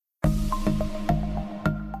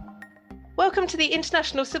Welcome to the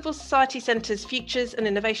International Civil Society Centre's Futures and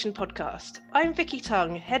Innovation podcast. I'm Vicky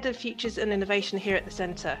Tung, Head of Futures and Innovation here at the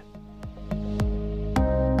Centre.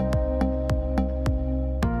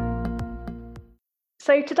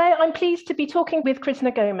 So today I'm pleased to be talking with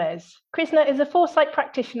Krishna Gomez. Krishna is a foresight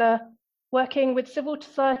practitioner working with civil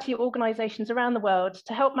society organisations around the world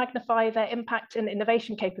to help magnify their impact and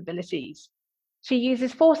innovation capabilities. She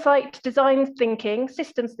uses foresight, design thinking,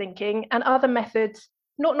 systems thinking, and other methods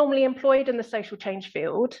not normally employed in the social change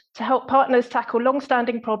field to help partners tackle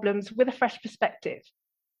long-standing problems with a fresh perspective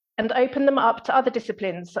and open them up to other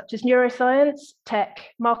disciplines such as neuroscience, tech,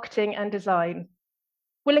 marketing, and design.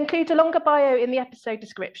 We'll include a longer bio in the episode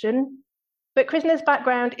description, but Krishna's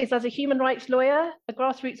background is as a human rights lawyer, a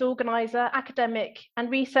grassroots organiser, academic,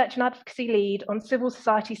 and research and advocacy lead on civil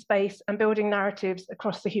society space and building narratives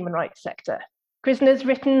across the human rights sector. Krishna's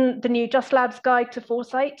written the new Just Labs Guide to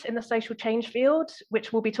Foresight in the social change field,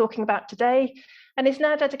 which we'll be talking about today, and is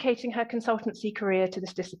now dedicating her consultancy career to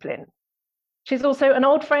this discipline. She's also an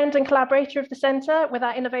old friend and collaborator of the Centre with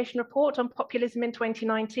our innovation report on populism in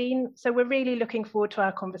 2019, so we're really looking forward to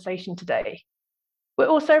our conversation today. We're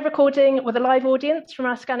also recording with a live audience from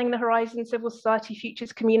our Scanning the Horizon Civil Society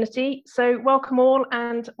Futures community, so welcome all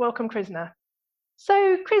and welcome Krishna.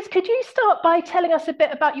 So Chris, could you start by telling us a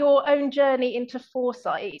bit about your own journey into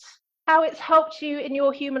foresight, how it's helped you in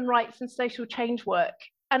your human rights and social change work,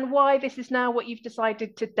 and why this is now what you've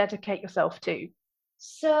decided to dedicate yourself to?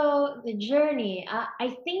 So the journey,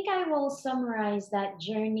 I think I will summarize that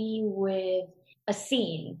journey with a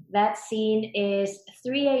scene. That scene is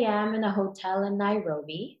 3 a.m. in a hotel in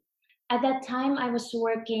Nairobi. At that time, I was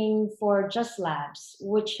working for Just Labs,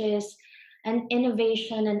 which is an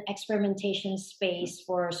innovation and experimentation space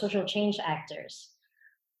for social change actors.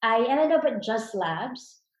 I ended up at Just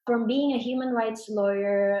Labs from being a human rights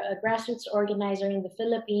lawyer, a grassroots organizer in the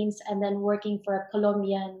Philippines, and then working for a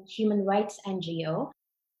Colombian human rights NGO,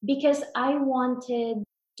 because I wanted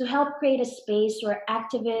to help create a space where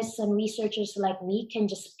activists and researchers like me can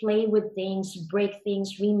just play with things, break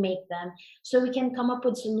things, remake them, so we can come up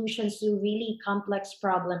with solutions to really complex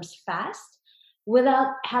problems fast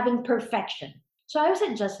without having perfection. So I was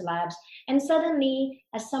at Just Labs, and suddenly,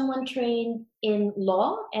 as someone trained in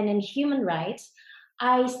law and in human rights,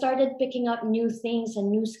 I started picking up new things and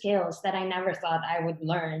new skills that I never thought I would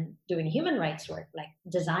learn doing human rights work, like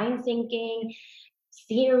design thinking,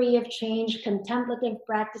 theory of change, contemplative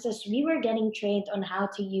practices. We were getting trained on how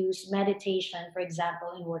to use meditation, for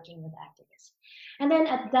example, in working with activists. And then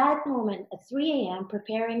at that moment, at 3 a.m.,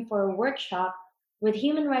 preparing for a workshop with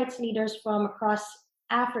human rights leaders from across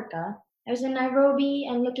Africa, I was in Nairobi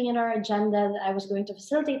and looking at our agenda that I was going to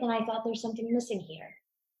facilitate, and I thought there's something missing here.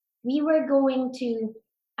 We were going to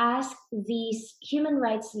ask these human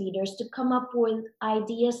rights leaders to come up with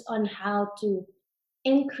ideas on how to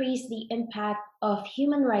increase the impact of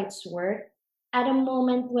human rights work at a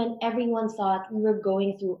moment when everyone thought we were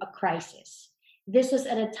going through a crisis. This was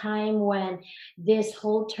at a time when this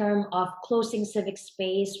whole term of closing civic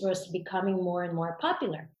space was becoming more and more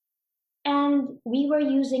popular. And we were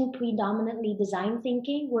using predominantly design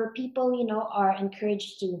thinking, where people, are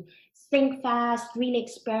encouraged to think fast, really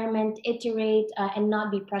experiment, iterate, and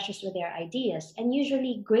not be precious with their ideas. And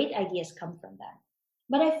usually great ideas come from that.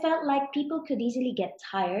 But I felt like people could easily get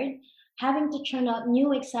tired having to churn out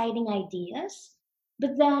new exciting ideas.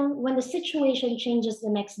 But then when the situation changes the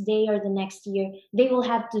next day or the next year, they will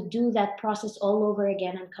have to do that process all over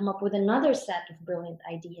again and come up with another set of brilliant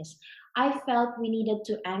ideas. I felt we needed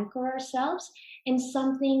to anchor ourselves in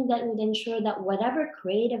something that would ensure that whatever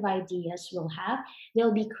creative ideas we'll have,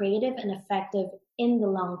 they'll be creative and effective in the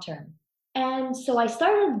long term. And so I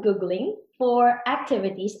started Googling for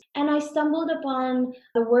activities, and I stumbled upon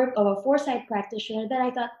the work of a foresight practitioner that I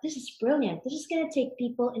thought, this is brilliant. This is going to take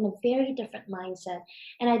people in a very different mindset.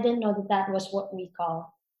 And I didn't know that that was what we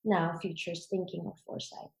call now futures thinking or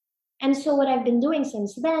foresight. And so what I've been doing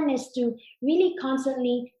since then is to really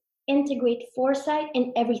constantly integrate foresight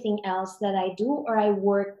in everything else that I do or I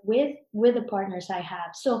work with the partners I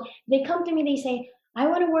have. So they come to me, they say, I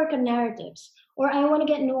want to work on narratives, or I want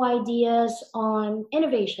to get new ideas on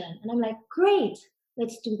innovation. And I'm like, great,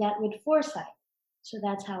 let's do that with foresight. So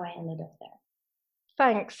that's how I ended up there.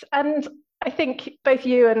 Thanks. And I think both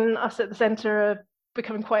you and us at the Centre are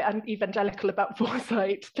becoming quite evangelical about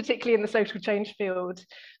foresight, particularly in the social change field.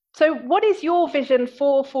 So what is your vision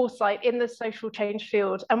for foresight in the social change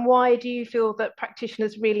field, and why do you feel that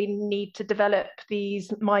practitioners really need to develop these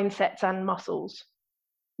mindsets and muscles?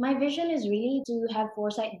 My vision is really to have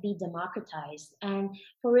foresight be democratized and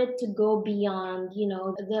for it to go beyond,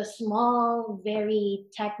 the small, very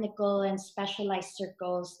technical and specialized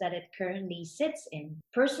circles that it currently sits in.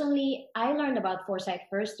 Personally, I learned about foresight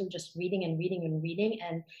first through just reading and reading and reading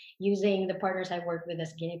and using the partners I worked with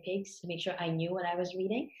as guinea pigs to make sure I knew what I was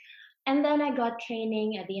reading. And then I got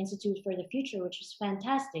training at the Institute for the Future, which was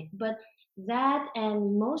fantastic. But that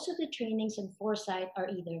and most of the trainings in foresight are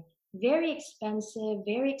either very expensive,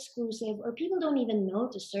 very exclusive, or people don't even know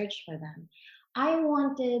to search for them. I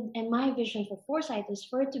wanted, and my vision for foresight is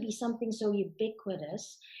for it to be something so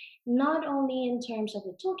ubiquitous, not only in terms of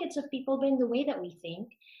the toolkits of people, but in the way that we think,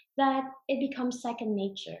 that it becomes second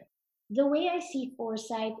nature. The way I see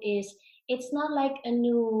foresight is it's not like a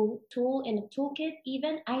new tool in a toolkit,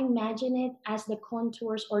 even. I imagine it as the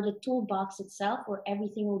contours or the toolbox itself where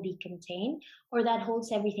everything will be contained or that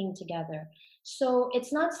holds everything together. So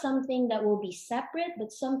it's not something that will be separate,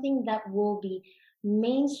 but something that will be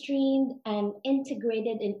mainstreamed and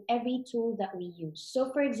integrated in every tool that we use.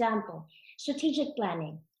 So, for example, strategic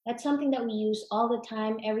planning. That's something that we use all the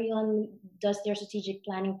time. Everyone does their strategic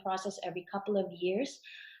planning process every couple of years.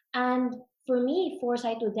 And for me,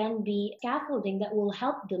 foresight would then be scaffolding that will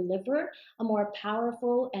help deliver a more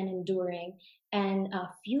powerful and enduring and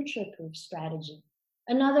future proof strategy.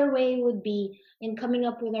 Another way would be in coming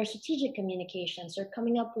up with our strategic communications or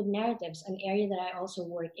coming up with narratives, an area that I also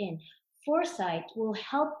work in. Foresight will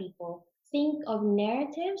help people think of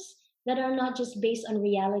narratives that are not just based on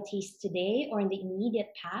realities today or in the immediate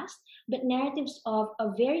past, but narratives of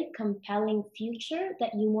a very compelling future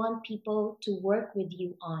that you want people to work with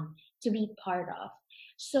you on, to be part of.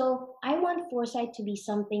 So I want foresight to be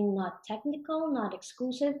something not technical, not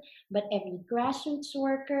exclusive, but every grassroots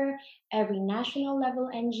worker, every national level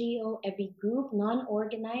NGO, every group, non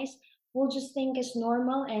organized, will just think is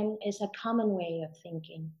normal and is a common way of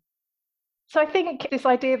thinking. So I think this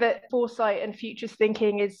idea that foresight and futures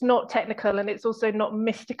thinking is not technical and it's also not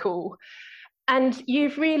mystical. And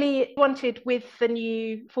you've really wanted with the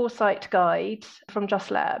new foresight guide from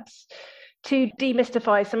Just Labs to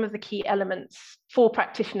demystify some of the key elements for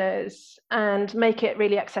practitioners and make it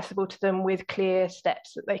really accessible to them with clear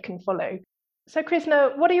steps that they can follow. So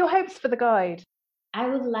Krishna, what are your hopes for the guide? I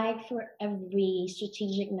would like for every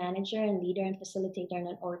strategic manager and leader and facilitator in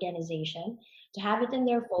an organization to have it in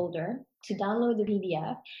their folder, to download the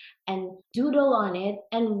PDF and doodle on it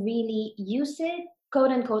and really use it,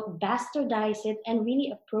 quote unquote, bastardize it and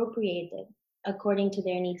really appropriate it according to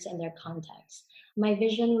their needs and their context. My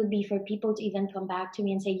vision would be for people to even come back to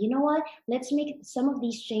me and say, you know what, let's make some of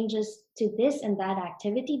these changes to this and that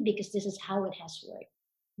activity because this is how it has worked.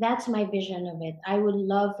 That's my vision of it. I would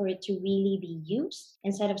love for it to really be used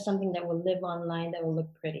instead of something that will live online that will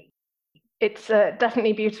look pretty. It's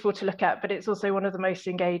definitely beautiful to look at, but it's also one of the most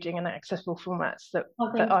engaging and accessible formats that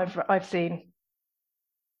I've seen.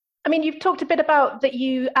 I mean, you've talked a bit about that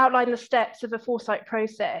you outline the steps of a foresight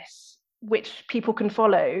process, which people can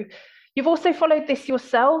follow. You've also followed this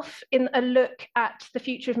yourself in a look at the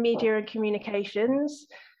future of media and communications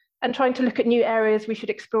and trying to look at new areas we should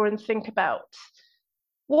explore and think about.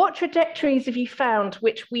 What trajectories have you found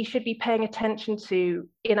which we should be paying attention to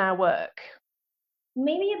in our work?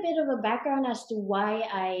 Maybe a bit of a background as to why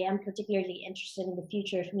I am particularly interested in the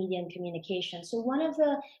future of media and communication. So, one of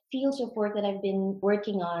the fields of work that I've been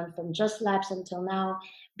working on from Just Labs until now,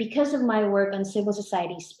 because of my work on civil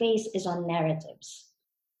society space, is on narratives.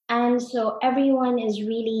 And so, everyone is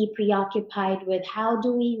really preoccupied with how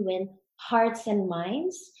do we win hearts and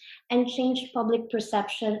minds and change public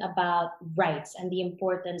perception about rights and the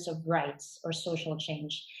importance of rights or social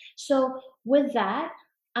change. So, with that,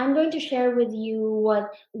 I'm going to share with you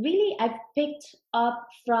what really I've picked up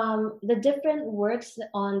from the different works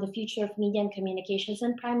on the future of media and communications,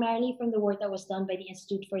 and primarily from the work that was done by the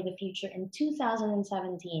Institute for the Future in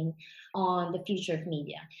 2017 on the future of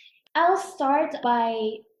media. I'll start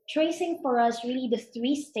by tracing for us really the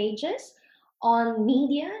three stages on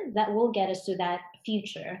media that will get us to that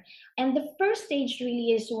future. And the first stage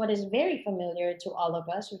really is what is very familiar to all of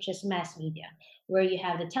us, which is mass media, where you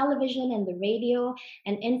have the television and the radio,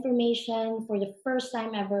 and information for the first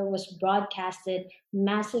time ever was broadcasted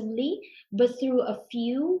massively, but through a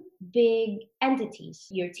few big entities,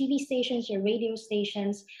 your TV stations, your radio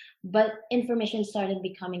stations, but information started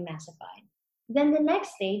becoming massified. Then the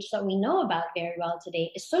next stage that we know about very well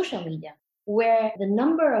today is social media, where the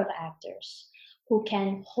number of actors who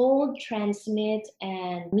can hold, transmit,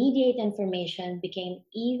 and mediate information became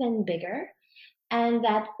even bigger. and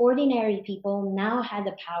that ordinary people now had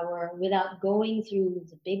the power without going through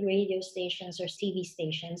the big radio stations or TV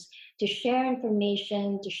stations to share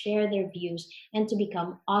information, to share their views, and to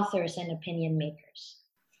become authors and opinion makers.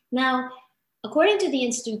 Now, according to the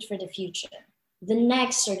Institute for the Future, the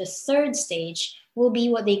next or the third stage will be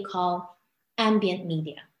what they call ambient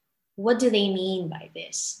media. What do they mean by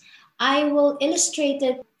this? I will illustrate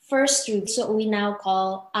it first through what we now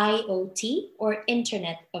call IoT, or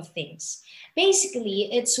Internet of Things. Basically,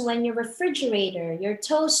 it's when your refrigerator, your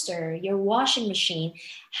toaster, your washing machine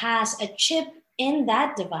has a chip in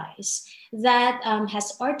that device that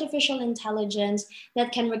has artificial intelligence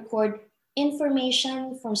that can record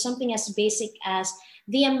information from something as basic as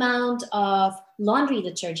the amount of laundry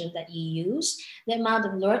detergent that you use, the amount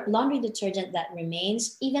of laundry detergent that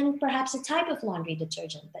remains, even perhaps the type of laundry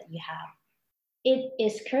detergent that you have. It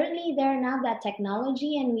is currently there now, that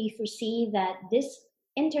technology, and we foresee that this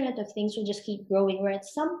Internet of Things will just keep growing, where at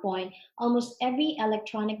some point, almost every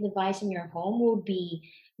electronic device in your home will be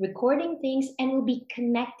recording things and will be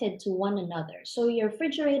connected to one another. So your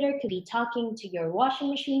refrigerator could be talking to your washing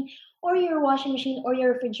machine, or your washing machine or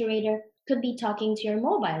your refrigerator could be talking to your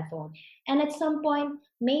mobile phone. And at some point,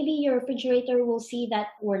 maybe your refrigerator will see that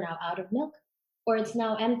we're now out of milk, or it's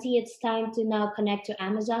now empty. It's time to now connect to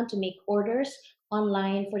Amazon to make orders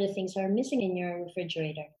online for the things that are missing in your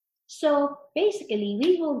refrigerator. So basically,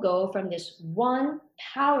 we will go from this one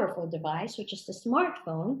powerful device, which is the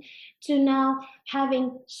smartphone, to now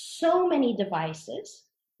having so many devices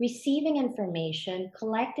receiving information,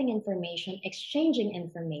 collecting information, exchanging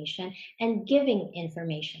information, and giving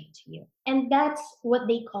information to you. And that's what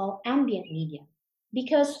they call ambient media.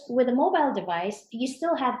 Because with a mobile device, you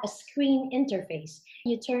still have a screen interface.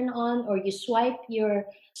 You turn on or you swipe your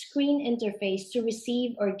screen interface to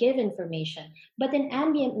receive or give information. But in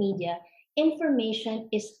ambient media, information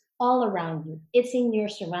is all around you. It's in your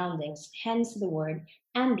surroundings, hence the word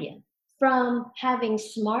ambient. From having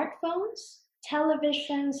smartphones,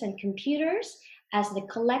 televisions, and computers as the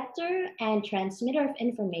collector and transmitter of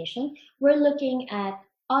information, we're looking at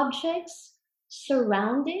objects,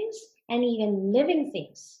 surroundings, and even living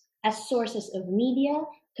things as sources of media,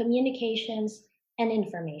 communications, and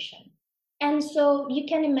information. And so you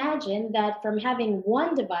can imagine that from having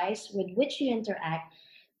one device with which you interact,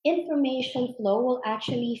 information flow will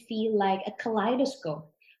actually feel like a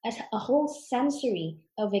kaleidoscope, as a whole sensory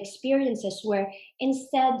of experiences where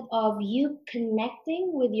instead of you connecting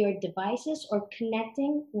with your devices or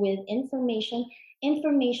connecting with information,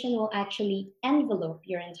 information will actually envelope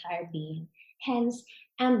your entire being. Hence,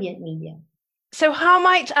 ambient media. So how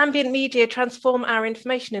might ambient media transform our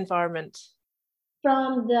information environment?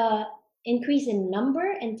 From the increase in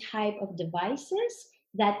number and type of devices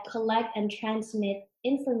that collect and transmit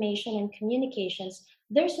information and communications,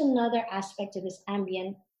 there's another aspect to this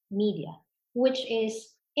ambient media, which is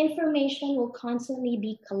information will constantly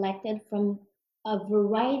be collected from a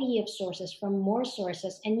variety of sources, from more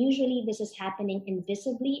sources, and usually this is happening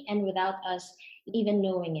invisibly and without us even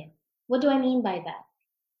knowing it. What do I mean by that?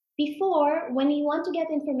 Before, when we want to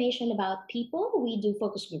get information about people, we do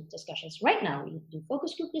focus group discussions. Right now, we do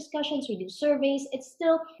focus group discussions, we do surveys. It's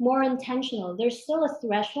still more intentional. There's still a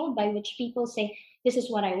threshold by which people say, this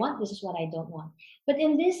is what I want, this is what I don't want. But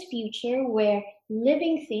in this future, where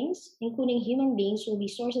living things, including human beings, will be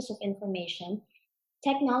sources of information,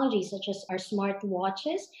 technologies such as our smart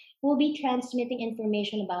watches will be transmitting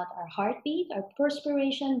information about our heartbeat, our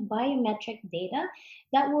perspiration, biometric data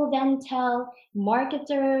that will then tell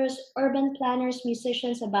marketers, urban planners,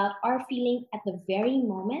 musicians about our feeling at the very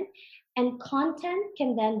moment. And content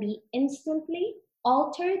can then be instantly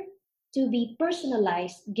altered to be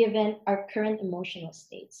personalized given our current emotional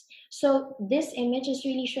states. So this image is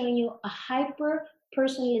really showing you a hyper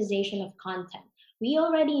personalization of content. We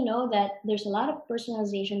already know that there's a lot of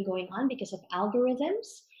personalization going on because of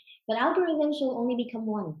algorithms, but algorithms will only become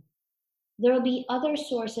one. There will be other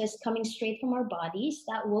sources coming straight from our bodies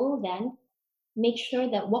that will then make sure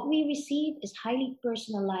that what we receive is highly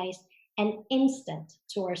personalized and instant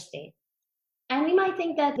to our state. And we might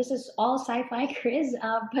think that this is all sci-fi, Chris,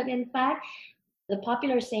 but in fact, the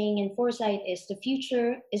popular saying in foresight is the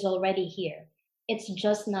future is already here. It's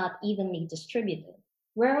just not evenly distributed.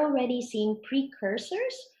 We're already seeing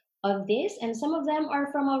precursors of this, and some of them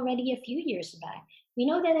are from already a few years back. We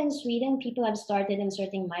know that in Sweden, people have started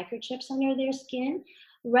inserting microchips under their skin.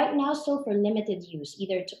 Right now, still for limited use,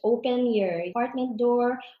 either to open your apartment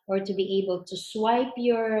door or to be able to swipe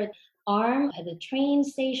your arm at the train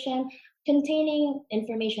station. containing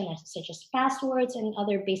information such as passwords and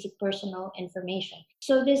other basic personal information.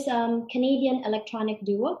 So this Canadian electronic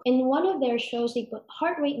duo, in one of their shows, they put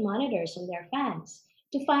heart rate monitors on their fans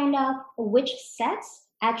to find out which sets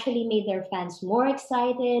actually made their fans more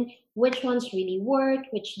excited, which ones really worked,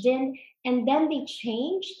 which didn't. And then they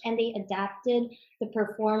changed and they adapted the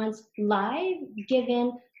performance live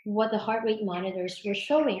given what the heart rate monitors were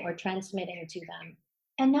showing or transmitting to them.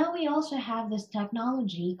 And now we also have this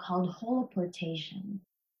technology called holoportation.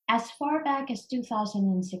 As far back as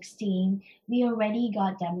 2016, we already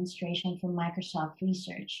got demonstration from Microsoft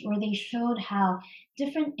Research where they showed how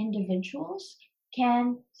different individuals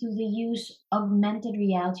can, through the use of augmented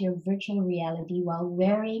reality or virtual reality while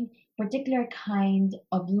wearing particular kind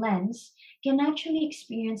of lens, can actually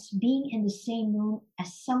experience being in the same room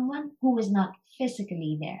as someone who is not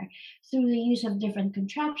physically there. Through the use of different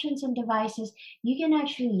contraptions and devices, you can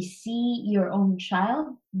actually see your own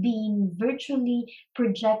child being virtually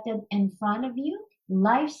projected in front of you,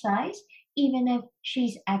 life size, even if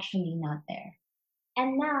she's actually not there.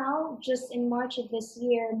 And now, just in March of this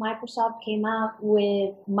year, Microsoft came out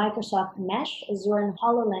with Microsoft Mesh, Azure, and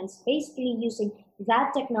HoloLens, basically using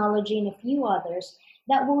that technology and a few others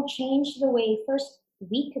that will change the way first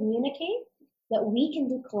we communicate, that we can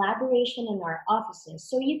do collaboration in our offices.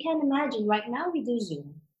 So you can imagine right now we do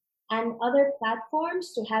Zoom and other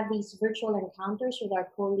platforms to have these virtual encounters with our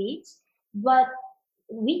colleagues, but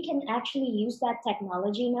we can actually use that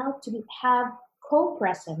technology now to have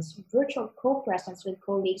co-presence, virtual co-presence with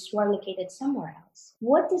colleagues who are located somewhere else.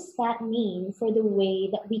 What does that mean for the way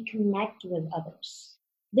that we connect with others?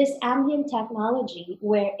 This ambient technology,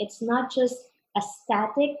 where it's not just a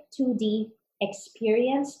static 2D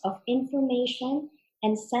experience of information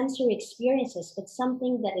and sensory experiences, but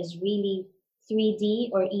something that is really 3D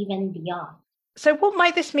or even beyond. So what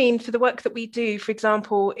might this mean for the work that we do, for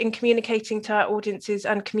example, in communicating to our audiences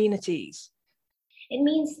and communities? It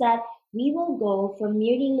means that we will go from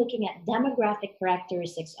merely looking at demographic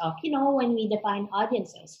characteristics of, when we define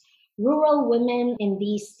audiences, rural women in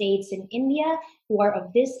these states in India who are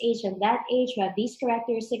of this age and that age who have these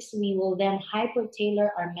characteristics, we will then hyper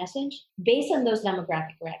tailor our message based on those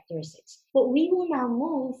demographic characteristics. But we will now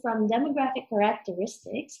move from demographic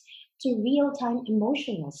characteristics to real-time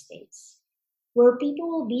emotional states, where people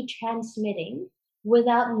will be transmitting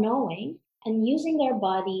without knowing and using their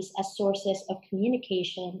bodies as sources of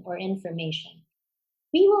communication or information.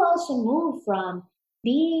 We will also move from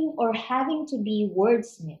being or having to be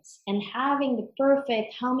wordsmiths and having the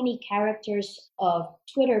perfect how many characters of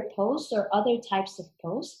Twitter posts or other types of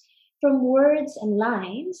posts, from words and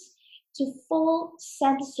lines to full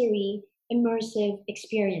sensory immersive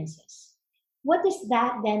experiences. What does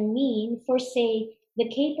that then mean for, say, the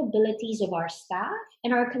capabilities of our staff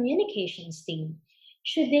and our communications team?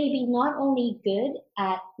 Should they be not only good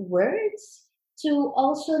at words, to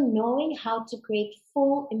also knowing how to create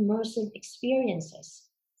full immersive experiences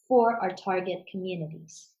for our target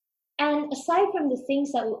communities? And aside from the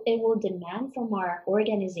things that it will demand from our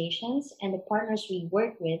organizations and the partners we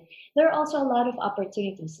work with, there are also a lot of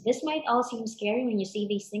opportunities. This might all seem scary when you see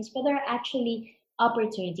these things, but there are actually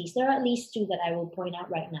opportunities. There are at least two that I will point out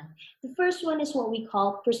right now. The first one is what we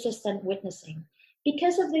call persistent witnessing.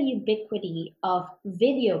 Because of the ubiquity of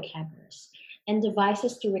video cameras and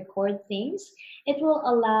devices to record things, it will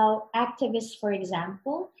allow activists, for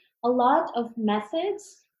example, a lot of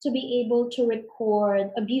methods to be able to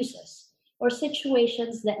record abuses or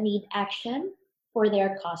situations that need action for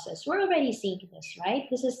their causes. We're already seeing this, right?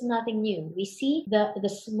 This is nothing new. We see the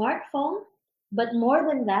smartphone, but more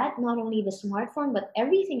than that, not only the smartphone, but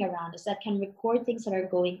everything around us that can record things that are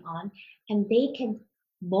going on, and they can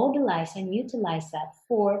mobilize and utilize that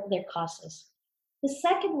for their causes. The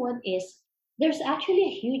second one is there's actually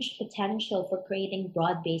a huge potential for creating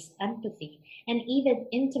broad-based empathy and even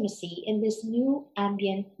intimacy in this new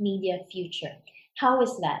ambient media future. How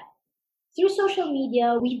is that? Through social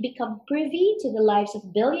media, we've become privy to the lives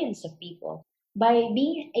of billions of people by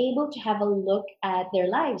being able to have a look at their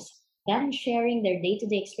lives, them sharing their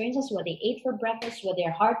day-to-day experiences, what they ate for breakfast, what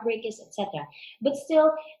their heartbreak is, etc. But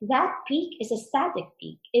still, that peak is a static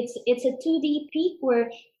peak. It's a 2D peak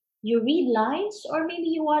where you read lines, or maybe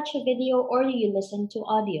you watch a video, or you listen to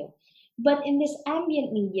audio. But in this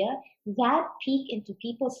ambient media, that peek into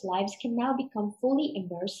people's lives can now become fully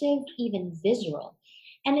immersive, even visceral.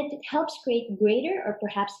 And it helps create greater or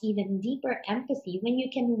perhaps even deeper empathy when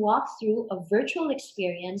you can walk through a virtual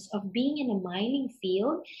experience of being in a mining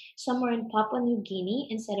field somewhere in Papua New Guinea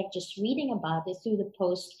instead of just reading about it through the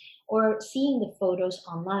post or seeing the photos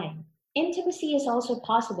online. Intimacy is also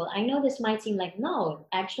possible. I know this might seem like, no,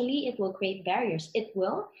 actually, it will create barriers. It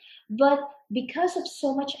will. But because of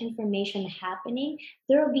so much information happening,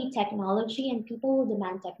 there will be technology, and people will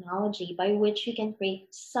demand technology by which you can create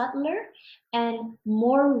subtler and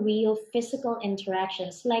more real physical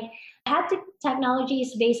interactions. Like haptic technology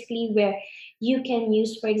is basically where you can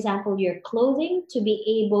use, for example, your clothing to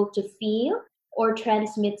be able to feel or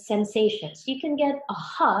transmit sensations. You can get a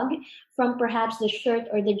hug from perhaps the shirt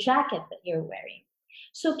or the jacket that you're wearing.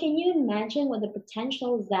 So, can you imagine what the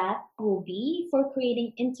potential that will be for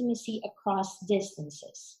creating intimacy across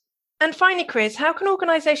distances? And finally, Chris, how can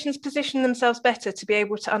organisations position themselves better to be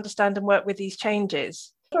able to understand and work with these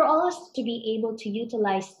changes? For all us to be able to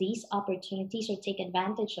utilize these opportunities or take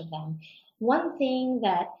advantage of them, one thing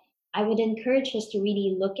that I would encourage us to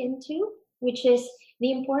really look into, which is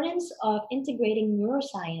the importance of integrating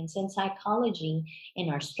neuroscience and psychology in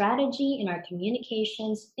our strategy, in our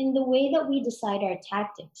communications, in the way that we decide our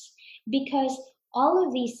tactics. Because all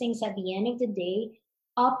of these things at the end of the day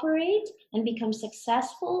operate and become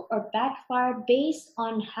successful or backfire based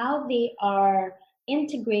on how they are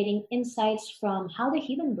integrating insights from how the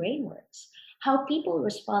human brain works, how people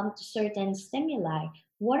respond to certain stimuli,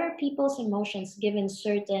 what are people's emotions given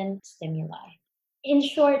certain stimuli. In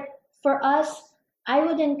short, for us, I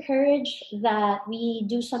would encourage that we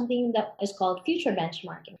do something that is called future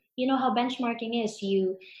benchmarking. You know how benchmarking is,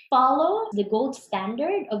 you follow the gold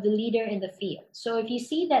standard of the leader in the field. So if you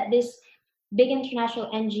see that this big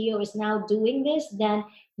international NGO is now doing this, then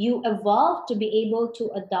you evolve to be able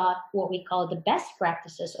to adopt what we call the best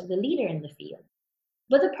practices of the leader in the field.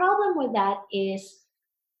 But the problem with that is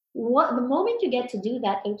what the moment you get to do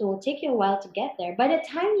that, it will take you a while to get there. By the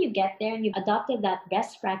time you get there and you've adopted that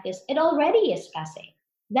best practice, it already is passé.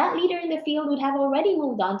 That leader in the field would have already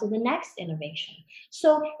moved on to the next innovation.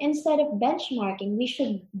 So instead of benchmarking, we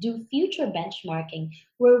should do future benchmarking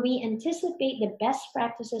where we anticipate the best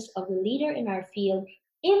practices of the leader in our field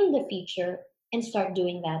in the future and start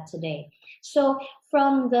doing that today. So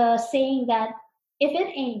from the saying that if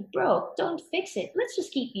it ain't broke, don't fix it. Let's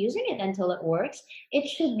just keep using it until it works. It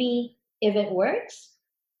should be, if it works,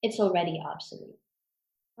 it's already obsolete.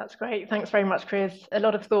 That's great. Thanks very much, Chris. A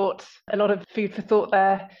lot of thought, a lot of food for thought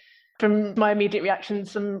there. From my immediate reaction,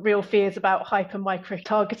 some real fears about hyper micro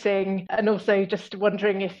targeting, and also just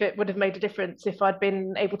wondering if it would have made a difference if I'd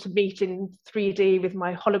been able to meet in 3D with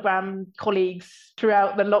my hologram colleagues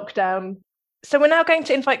throughout the lockdown. So we're now going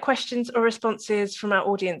to invite questions or responses from our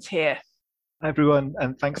audience here. Hi, everyone,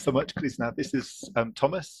 and thanks so much, Krishna. This is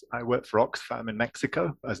Thomas. I work for Oxfam in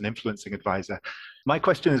Mexico as an influencing advisor. My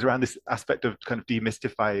question is around this aspect of kind of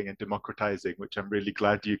demystifying and democratizing, which I'm really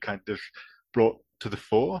glad you kind of brought to the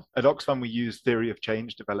fore. At Oxfam, we use theory of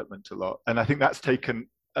change development a lot, and I think that's taken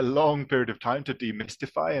a long period of time to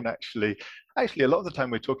demystify. And actually a lot of the time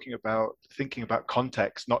we're talking about thinking about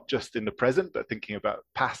context, not just in the present, but thinking about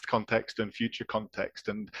past context and future context,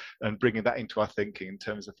 and bringing that into our thinking in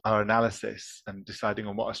terms of our analysis and deciding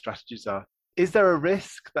on what our strategies are. Is there a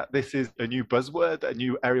risk that this is a new buzzword, a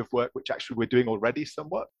new area of work, which actually we're doing already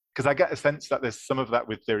somewhat? Because I get a sense that there's some of that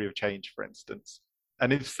with theory of change, for instance.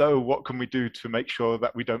 And if so, what can we do to make sure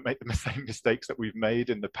that we don't make the same mistakes that we've made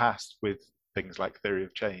in the past with things like theory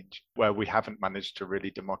of change, where we haven't managed to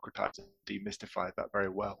really democratize and demystify that very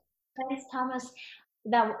well? Thanks, Thomas.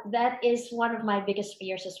 That is one of my biggest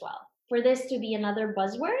fears as well. For this to be another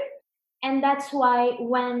buzzword. And that's why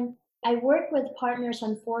when I work with partners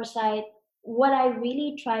on Foresight, what I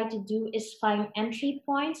really try to do is find entry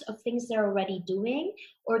points of things they're already doing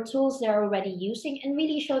or tools they're already using and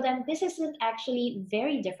really show them this isn't actually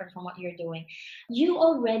very different from what you're doing. You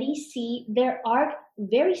already see there are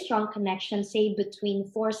very strong connections, say, between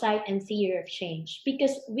Foresight and theory of change,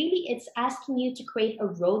 because really it's asking you to create a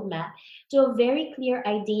roadmap to a very clear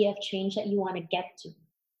idea of change that you want to get to.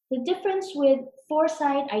 The difference with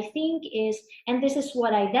Foresight, I think, is, and this is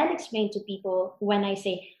what I then explain to people when I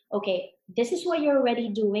say, okay, this is what you're already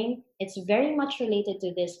doing. It's very much related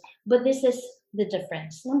to this, but this is the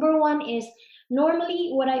difference. Number one is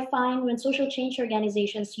normally what I find when social change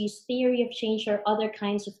organizations use theory of change or other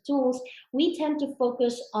kinds of tools, we tend to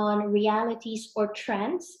focus on realities or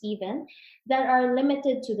trends even that are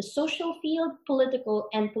limited to the social field, political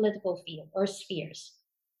field or spheres.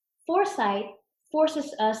 Foresight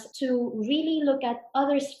forces us to really look at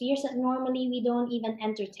other spheres that normally we don't even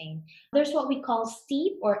entertain. There's what we call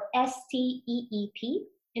STEEP or STEEP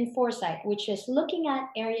in Foresight, which is looking at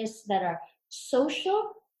areas that are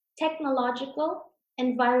social, technological,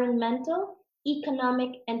 environmental,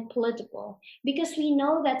 economic, and political, because we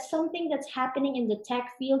know that something that's happening in the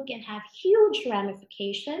tech field can have huge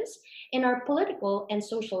ramifications in our political and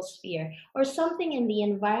social sphere, or something in the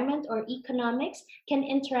environment or economics can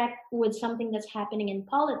interact with something that's happening in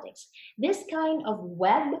politics. This kind of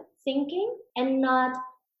web thinking, and not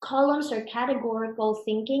columns or categorical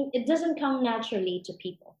thinking, it doesn't come naturally to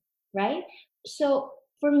people, right? So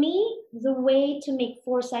for me, the way to make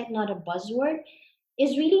foresight not a buzzword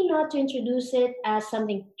is really not to introduce it as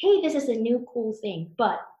something, hey, this is a new cool thing,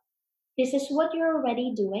 but this is what you're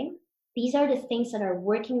already doing. These are the things that are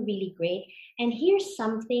working really great. And here's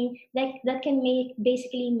something that can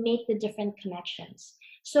basically make the different connections.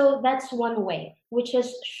 So that's one way, which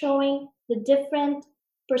is showing the different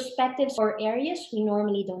perspectives or areas we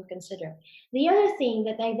normally don't consider. The other thing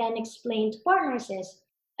that I then explain to partners is,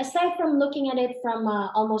 aside from looking at it from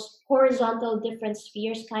almost horizontal different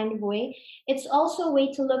spheres kind of way, it's also a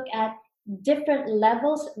way to look at different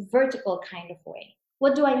levels vertical kind of way.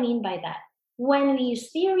 What do I mean by that? When we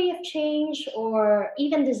use theory of change or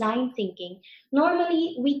even design thinking,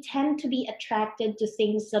 normally we tend to be attracted to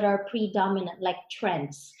things that are predominant, like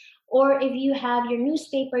trends. Or if you have your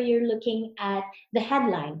newspaper, you're looking at the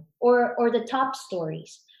headline or the top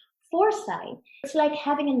stories. Foresight, it's like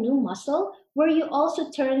having a new muscle where you also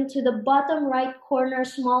turn to the bottom right corner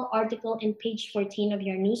small article in page 14 of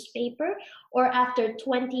your newspaper, or after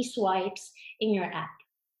 20 swipes in your app.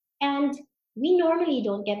 And we normally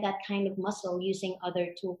don't get that kind of muscle using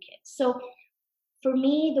other toolkits. So for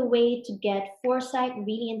me, the way to get foresight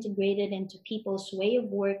really integrated into people's way of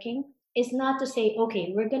working is not to say,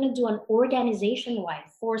 okay, we're going to do an organization-wide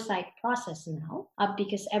foresight process now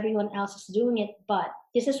because everyone else is doing it, but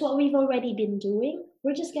this is what we've already been doing.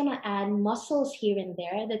 We're just going to add muscles here and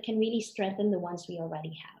there that can really strengthen the ones we already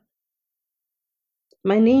have.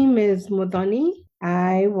 My name is Modani.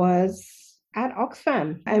 I was at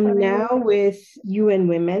Oxfam. I'm now with UN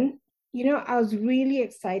Women. You know, I was really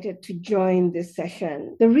excited to join this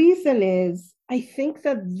session. The reason is I think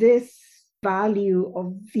that this value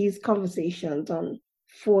of these conversations on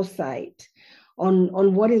foresight,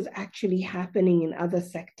 on what is actually happening in other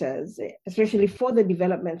sectors, especially for the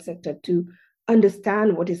development sector to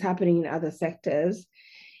understand what is happening in other sectors,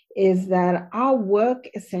 is that our work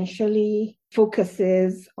essentially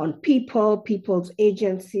focuses on people, people's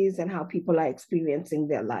agencies, and how people are experiencing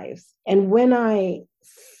their lives. And when I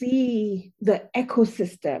see the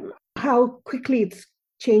ecosystem, how quickly it's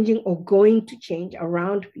changing or going to change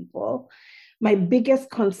around people, my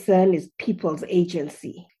biggest concern is people's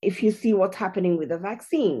agency. If you see what's happening with the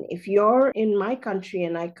vaccine, if you're in my country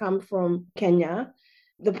and I come from Kenya,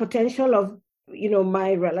 the potential of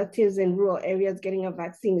my relatives in rural areas getting a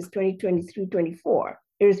vaccine is 2023, 24,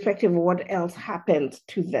 irrespective of what else happens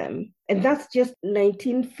to them. And that's just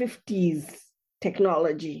 1950s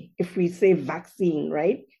technology, if we say vaccine,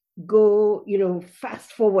 right? Go,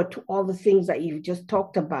 fast forward to all the things that you've just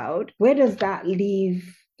talked about. Where does that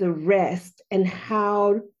leave the rest? And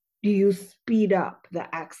how do you speed up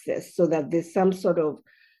the access so that there's some sort of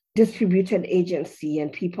distributed agency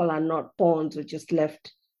and people are not pawns or just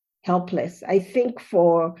left helpless? I think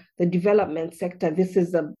for the development sector, this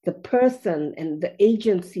is the person and the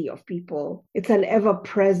agency of people. It's an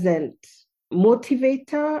ever-present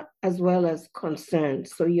motivator as well as concern.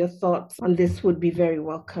 So your thoughts on this would be very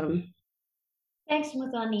welcome. Thanks,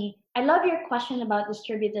 Muthoni. I love your question about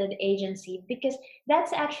distributed agency, because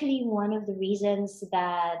that's actually one of the reasons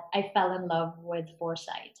that I fell in love with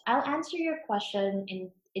foresight. I'll answer your question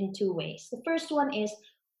in two ways. The first one is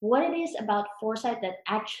what it is about foresight that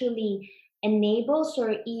actually enables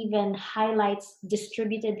or even highlights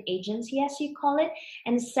distributed agency, as you call it.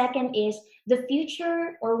 And the second is the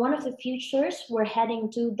future, or one of the futures we're heading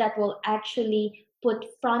to, that will actually put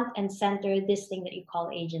front and center this thing that you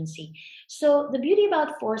call agency. So the beauty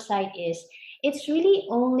about foresight is it's really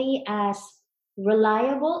only as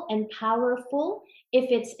reliable and powerful if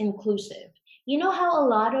it's inclusive. You know how a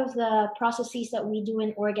lot of the processes that we do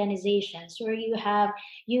in organizations, where you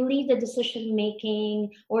leave the decision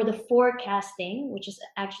making or the forecasting, which is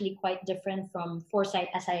actually quite different from foresight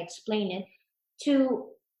as I explain it, to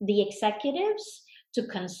the executives, to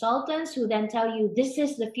consultants who then tell you this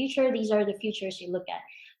is the future, these are the futures you look at.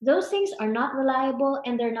 Those things are not reliable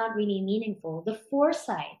and they're not really meaningful. The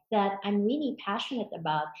foresight that I'm really passionate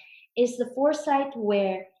about is the foresight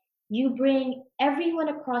where you bring everyone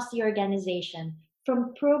across the organization,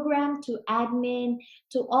 from program to admin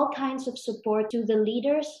to all kinds of support, to the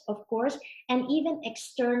leaders, of course, and even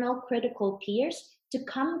external critical peers, to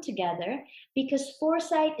come together, because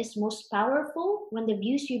foresight is most powerful when the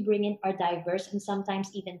views you bring in are diverse and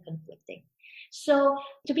sometimes even conflicting. So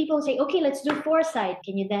to people who say, okay, let's do foresight.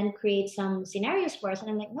 Can you then create some scenarios for us? And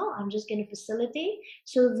I'm like, no, I'm just going to facilitate.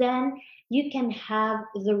 So then you can have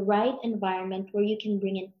the right environment where you can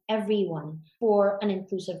bring in everyone for an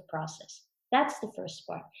inclusive process. That's the first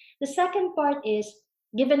part. The second part is,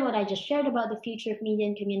 given what I just shared about the future of media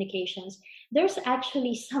and communications, there's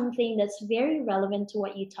actually something that's very relevant to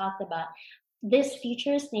what you talked about. This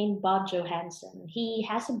futurist named Bob Johansson. He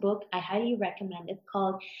has a book, I highly recommend it,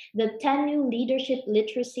 called The 10 New Leadership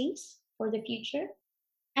Literacies for the Future.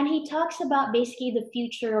 And he talks about basically the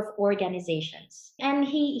future of organizations. And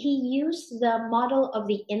he used the model of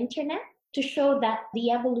the internet to show that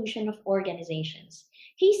the evolution of organizations.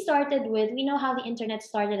 He started with, we know how the internet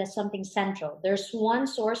started as something central. There's one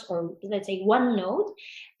source, or let's say one node,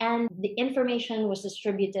 and the information was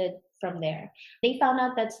distributed from there. They found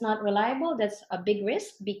out that's not reliable. That's a big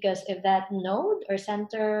risk, because if that node or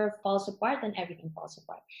center falls apart, then everything falls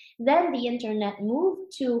apart. Then the internet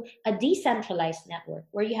moved to a decentralized network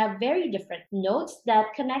where you have very different nodes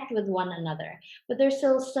that connect with one another, but there's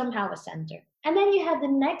still somehow a center. And then you have the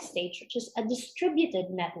next stage, which is a distributed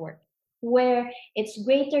network, where it's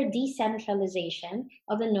greater decentralization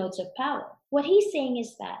of the nodes of power. What he's saying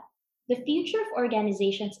is that the future of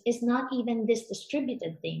organizations is not even this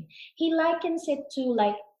distributed thing. He likens it to,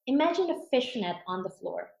 like, imagine a fishnet on the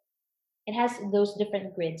floor. It has those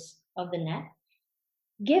different grids of the net.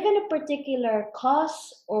 Given a particular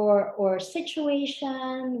cause or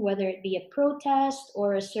situation, whether it be a protest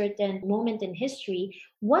or a certain moment in history,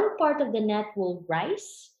 one part of the net will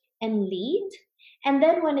rise and lead. And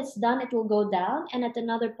then when it's done, it will go down. And at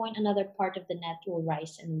another point, another part of the net will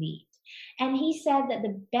rise and lead. And he said that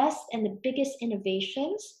the best and the biggest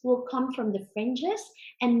innovations will come from the fringes,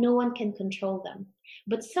 and no one can control them.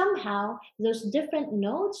 But somehow those different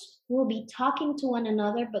nodes will be talking to one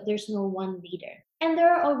another, but there's no one leader. And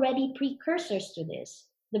there are already precursors to this.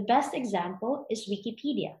 The best example is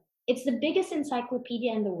Wikipedia. It's the biggest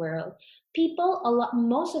encyclopedia in the world. People,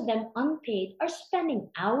 most of them unpaid, are spending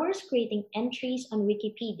hours creating entries on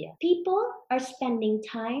Wikipedia. People are spending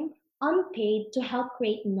time unpaid to help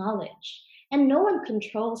create knowledge. And no one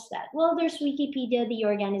controls that. Well, there's Wikipedia, the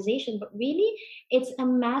organization, but really it's a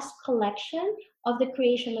mass collection of the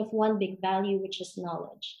creation of one big value, which is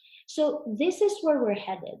knowledge. So this is where we're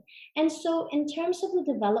headed. And so in terms of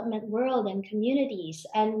the development world and communities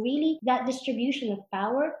and really that distribution of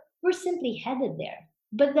power, we're simply headed there.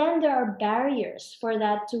 But then there are barriers for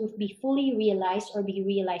that to be fully realized or be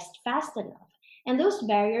realized fast enough. And those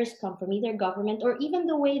barriers come from either government or even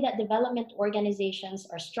the way that development organizations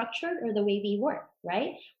are structured or the way we work,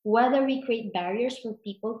 right? Whether we create barriers for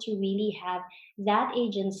people to really have that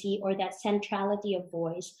agency or that centrality of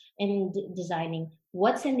voice in designing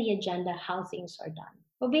what's in the agenda, how things are done.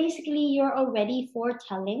 But basically, you're already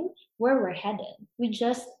foretelling where we're headed. We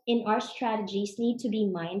just, in our strategies, need to be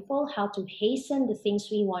mindful how to hasten the things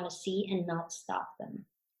we want to see and not stop them.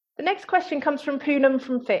 The next question comes from Poonam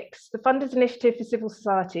from FIX, the Funders Initiative for Civil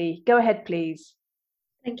Society. Go ahead, please.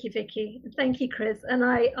 Thank you, Vicky. Thank you, Chris. And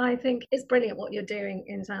I think it's brilliant what you're doing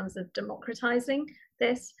in terms of democratizing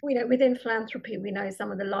this. Within philanthropy, we know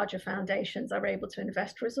some of the larger foundations are able to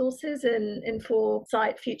invest resources in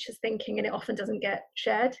foresight, futures thinking, and it often doesn't get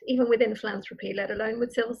shared, even within philanthropy, let alone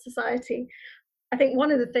with civil society. I think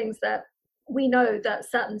one of the things that we know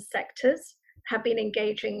that certain sectors have been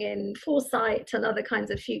engaging in foresight and other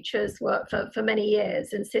kinds of futures work for many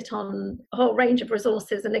years and sit on a whole range of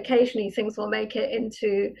resources, and occasionally things will make it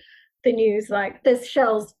into the news. Like there's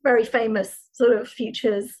Shell's very famous sort of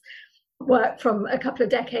futures work from a couple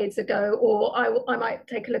of decades ago, or I might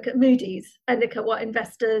take a look at Moody's and look at what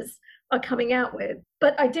investors are coming out with.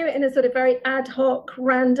 But I do it in a sort of very ad hoc,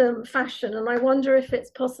 random fashion, and I wonder if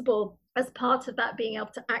it's possible, as part of that, being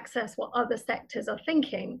able to access what other sectors are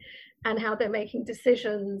thinking and how they're making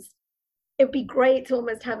decisions. It'd be great to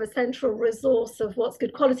almost have a central resource of what's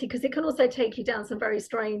good quality, because it can also take you down some very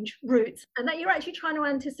strange routes, and that you're actually trying to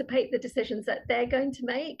anticipate the decisions that they're going to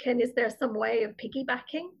make. And is there some way of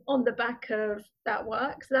piggybacking on the back of that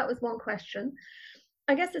work? So that was one question.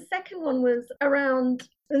 I guess the second one was around,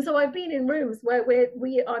 and so I've been in rooms where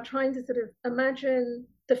we are trying to sort of imagine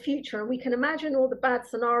the future, and we can imagine all the bad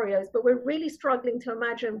scenarios, but we're really struggling to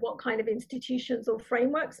imagine what kind of institutions or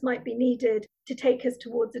frameworks might be needed to take us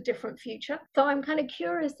towards a different future. So I'm kind of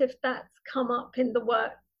curious if that's come up in the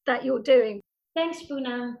work that you're doing. Thanks,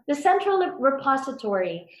 Poonam. The central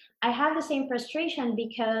repository, I have the same frustration,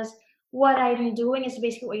 because what I'm doing is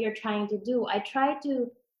basically what you're trying to do. I try to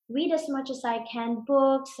read as much as I can,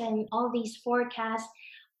 books and all these forecasts,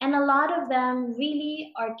 and a lot of them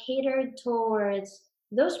really are catered towards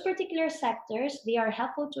those particular sectors, they are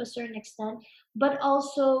helpful to a certain extent, but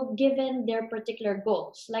also given their particular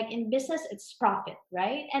goals. Like in business, it's profit,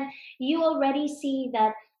 right? And you already see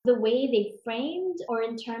that the way they framed, or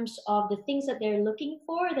in terms of the things that they're looking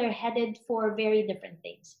for, they're headed for very different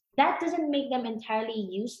things. That doesn't make them entirely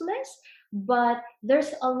useless, but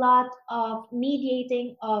there's a lot of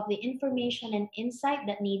mediating of the information and insight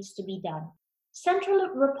that needs to be done. Central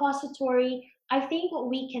repository, I think what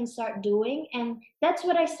we can start doing, and that's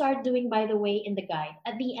what I start doing, by the way, in the guide.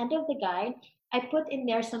 At the end of the guide, I put in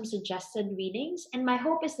there some suggested readings, and my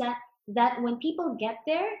hope is that when people get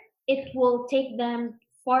there, it will take them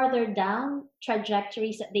farther down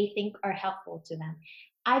trajectories that they think are helpful to them.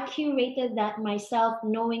 I curated that myself,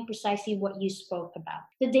 knowing precisely what you spoke about.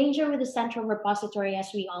 The danger with the central repository,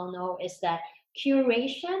 as we all know, is that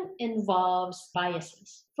curation involves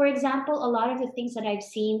biases. For example, a lot of the things that I've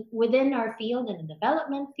seen within our field, in the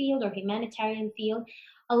development field or humanitarian field,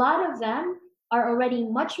 a lot of them are already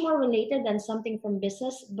much more related than something from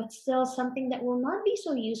business, but still something that will not be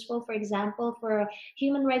so useful, for example, for a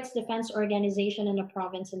human rights defense organization in a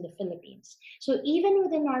province in the Philippines. So even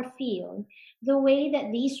within our field, the way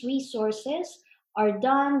that these resources are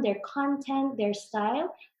done, their content, their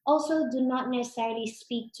style, also do not necessarily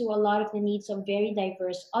speak to a lot of the needs of very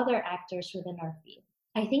diverse other actors within our field.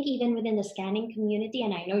 I think even within the scanning community,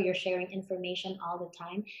 and I know you're sharing information all the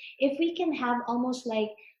time, if we can have almost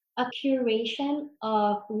like a curation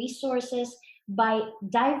of resources by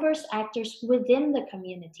diverse actors within the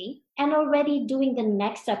community, and already doing the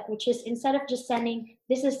next step, which is instead of just sending,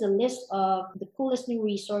 this is the list of the coolest new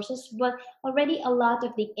resources, but already a lot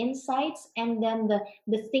of the insights and then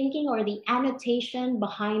the thinking or the annotation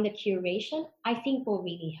behind the curation, I think will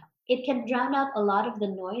really help. It can drown out a lot of the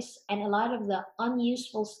noise and a lot of the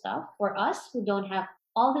unuseful stuff for us who don't have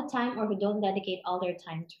all the time or who don't dedicate all their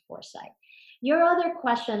time to foresight. Your other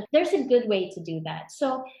question, there's a good way to do that.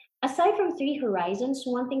 So aside from Three Horizons,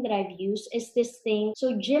 one thing that I've used is this thing.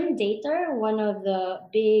 So Jim Dator, one of the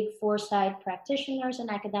big foresight practitioners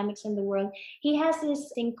and academics in the world, he has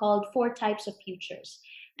this thing called 4 types of futures.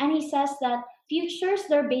 And he says that futures,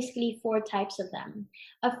 there are basically 4 types of them.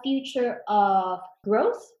 A future of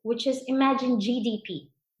growth, which is, imagine GDP,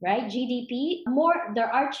 right? GDP,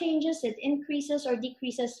 there are changes, it increases or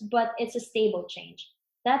decreases, but it's a stable change.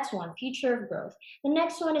 That's one, future of growth. The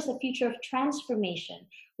next one is a future of transformation,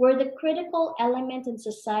 where the critical element in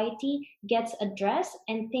society gets addressed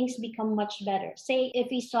and things become much better. Say if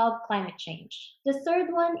we solve climate change. The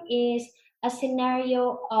third one is a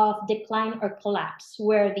scenario of decline or collapse,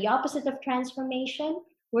 where the opposite of transformation,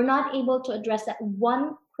 we're not able to address that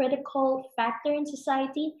one critical factor in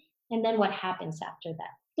society, and then what happens after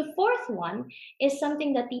that. The fourth one is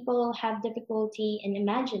something that people have difficulty in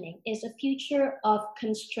imagining, is a future of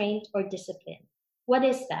constraint or discipline. What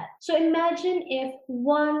is that? So imagine if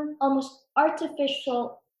one almost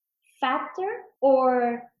artificial factor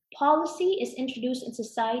or policy is introduced in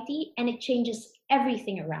society and it changes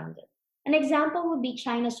everything around it. An example would be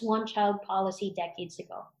China's one-child policy decades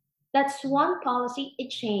ago. That's one policy, it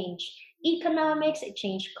changed economics, it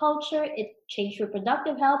changed culture, it changed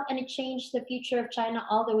reproductive health, and it changed the future of China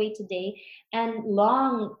all the way today and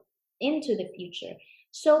long into the future.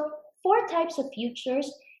 So 4 types of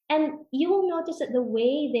futures, and you will notice that the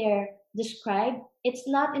way they're described, it's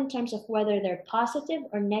not in terms of whether they're positive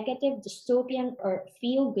or negative, dystopian or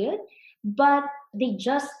feel good, but they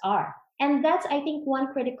just are. And that's, I think,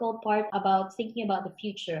 one critical part about thinking about the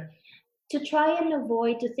future, to try and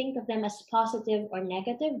avoid to think of them as positive or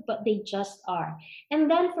negative, but they just are. And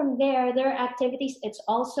then from there are activities, it's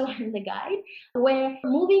also in the guide, where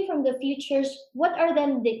moving from the futures, what are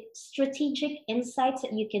then the strategic insights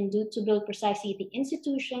that you can do to build precisely the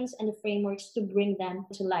institutions and the frameworks to bring them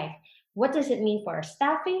to life? What does it mean for our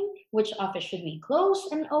staffing? Which office should we close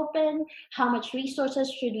and open? How much resources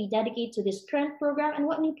should we dedicate to this current program? And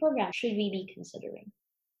what new program should we be considering?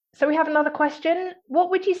 So we have another question. What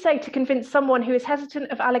would you say to convince someone who is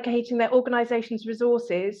hesitant of allocating their organization's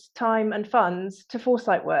resources, time and funds to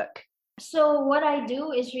foresight work? So what I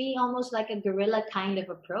do is really almost like a guerrilla kind of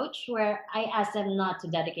approach, where I ask them not to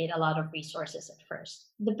dedicate a lot of resources at first.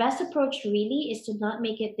 The best approach really is to not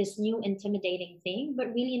make it this new intimidating thing,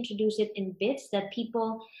 but really introduce it in bits that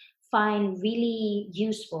people find really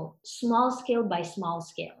useful, small scale by small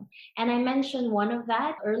scale. And I mentioned one of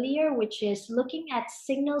that earlier, which is looking at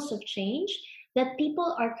signals of change that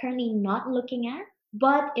people are currently not looking at,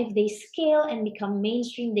 but if they scale and become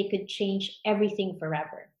mainstream, they could change everything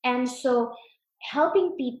forever. And so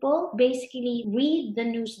helping people basically read the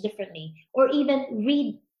news differently, or even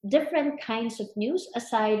read different kinds of news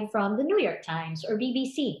aside from the New York Times or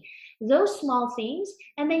BBC. those small things,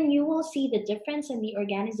 and then you will see the difference, and the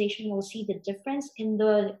organization will see the difference in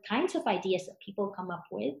the kinds of ideas that people come up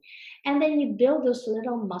with. And then you build those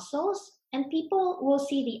little muscles, and people will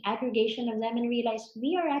see the aggregation of them and realize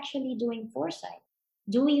we are actually doing foresight.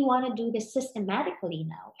 Do we want to do this systematically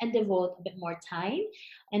now and devote a bit more time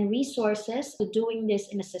and resources to doing this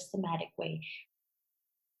in a systematic way?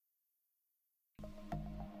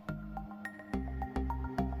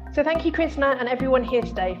 So thank you, Krishna, and everyone here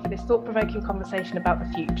today for this thought-provoking conversation about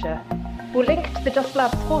the future. We'll link to the Just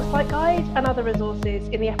Labs Foresight Guide and other resources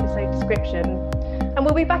in the episode description. And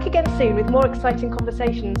we'll be back again soon with more exciting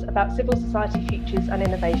conversations about civil society futures and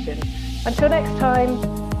innovation. Until next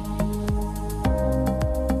time.